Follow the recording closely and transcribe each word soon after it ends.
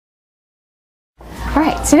All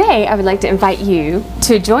right, today I would like to invite you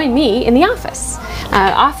to join me in the office.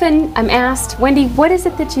 Often I'm asked, Wendy, what is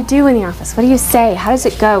it that you do in the office? What do you say? How does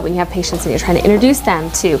it go when you have patients and you're trying to introduce them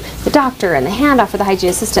to the doctor and the handoff of the hygiene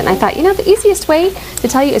assistant? And I thought, you know, the easiest way to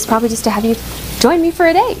tell you is probably just to have you join me for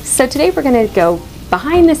a day. So today we're going to go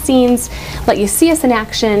behind the scenes, let you see us in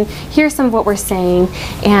action, hear some of what we're saying,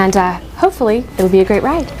 and hopefully it'll be a great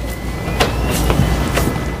ride.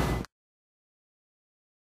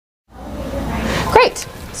 Great,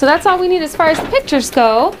 so that's all we need as far as the pictures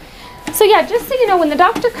go. So yeah, just so you know, when the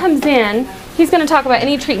doctor comes in, he's going to talk about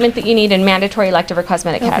any treatment that you need in mandatory, elective, or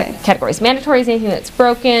cosmetic categories. Mandatory is anything that's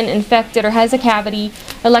broken, infected, or has a cavity.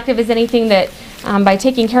 Elective is anything that by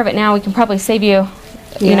taking care of it now, we can probably save you,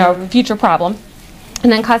 you know, a future problem.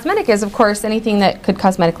 And then cosmetic is, of course, anything that could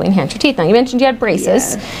cosmetically enhance your teeth. Now, you mentioned you had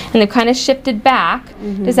braces, and they've kind of shifted back.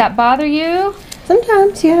 Does that bother you?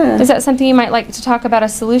 Sometimes, yeah. Is that something you might like to talk about a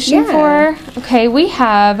solution for? Okay, we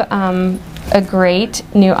have a great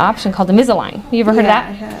new option called the Invisalign. You ever heard of that?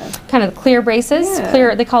 I have. Kind of clear braces,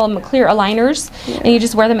 clear. They call them clear aligners, and you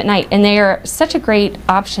just wear them at night. And they are such a great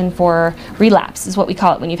option for relapse, is what we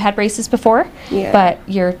call it, when you've had braces before, but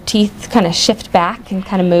your teeth kind of shift back and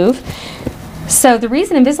kind of move. So the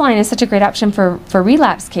reason Invisalign is such a great option for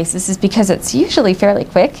relapse cases is because it's usually fairly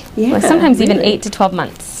quick, like sometimes even 8 to 12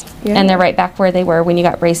 months, and they're right back where they were when you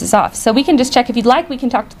got braces off. So we can just check if you'd like. We can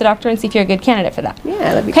talk to the doctor and see if you're a good candidate for that. Yeah,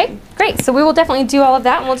 that'd be okay, great. So we will definitely do all of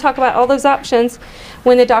that, and we'll talk about all those options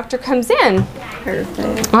when the doctor comes in.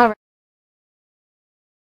 Perfect. All right.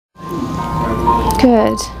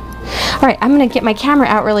 Good. All right, I'm going to get my camera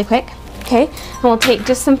out really quick, okay? And we'll take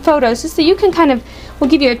just some photos just so you can kind of, we'll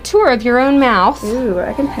give you a tour of your own mouth. Ooh,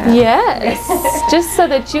 I can have. Yes, just so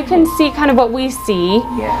that you can see kind of what we see.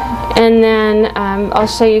 Yeah. And then I'll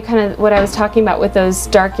show you kind of what I was talking about with those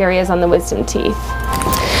dark areas on the wisdom teeth.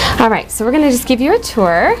 All right, so we're going to just give you a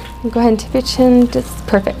tour. Go ahead and tip your chin, just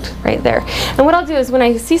perfect, right there. And what I'll do is when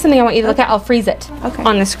I see something I want you to look at, I'll freeze it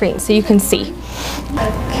on the screen so you can see.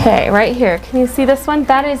 Okay, right here. Can you see this one?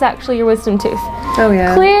 That is actually your wisdom tooth. Oh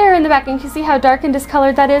yeah. Clear in the back, and you can see how dark and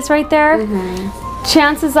discolored that is right there?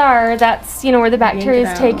 Chances are that's, you know, where the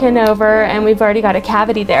bacteria is taken over, and we've already got a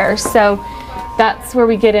cavity there. So that's where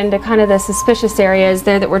we get into kind of the suspicious areas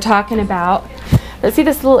there that we're talking about. Let's see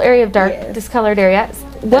this little area of dark discolored area.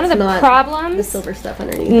 One of the problems, the silver stuff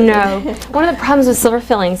underneath. No, one of the problems with silver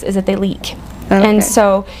fillings is that they leak, and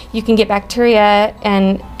so you can get bacteria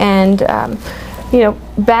and you know,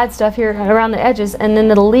 bad stuff here around the edges, and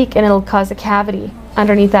then it'll leak and it'll cause a cavity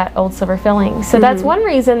underneath that old silver filling. So that's one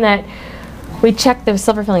reason that we check those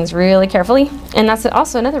silver fillings really carefully, and that's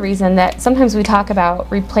also another reason that sometimes we talk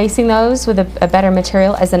about replacing those with a better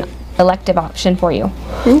material as an elective option for you.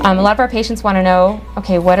 A lot of our patients want to know,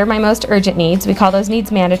 okay, what are my most urgent needs? We call those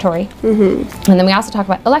needs mandatory. And then we also talk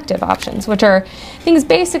about elective options, which are things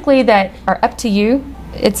basically that are up to you.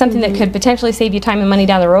 It's something that could potentially save you time and money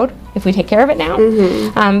down the road if we take care of it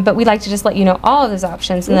now. But we'd like to just let you know all of those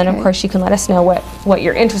options, and then of course you can let us know what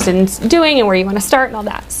you're interested in doing and where you want to start and all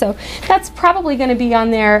that. So that's probably going to be on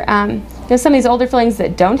there. You know, some of these older fillings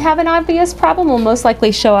that don't have an obvious problem will most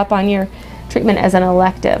likely show up on your treatment as an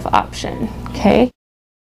elective option. Okay.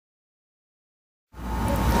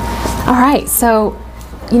 All right, so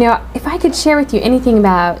you know, if I could share with you anything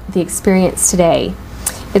about the experience today,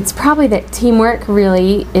 it's probably that teamwork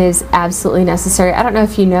really is absolutely necessary. I don't know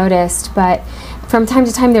if you noticed, but from time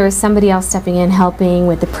to time there was somebody else stepping in helping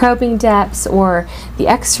with the probing depths or the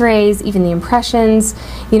x-rays, even the impressions,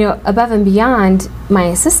 you know, above and beyond my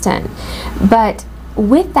assistant. But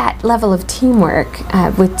with that level of teamwork,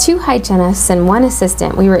 with 2 hygienists and 1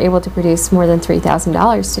 assistant, we were able to produce more than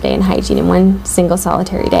 $3,000 today in hygiene in 1 single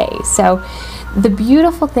solitary day. So the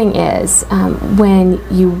beautiful thing is when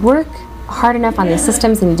you work hard enough on the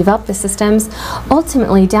systems and you develop the systems,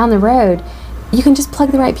 ultimately down the road you can just plug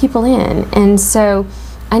the right people in. And so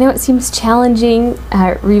I know it seems challenging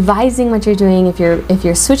revising what you're doing if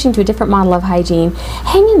you're switching to a different model of hygiene.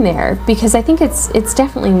 Hang in there, because I think it's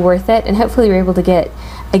definitely worth it, and hopefully you're able to get,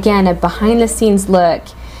 again, a behind the scenes look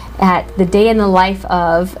at the day in the life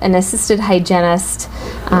of an assisted hygienist,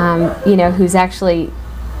 you know, who's actually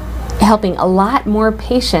helping a lot more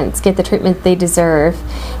patients get the treatment they deserve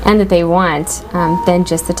and that they want than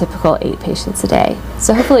just the typical 8 patients a day.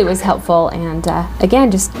 So hopefully it was helpful, and again,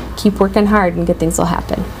 just keep working hard and good things will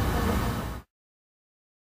happen.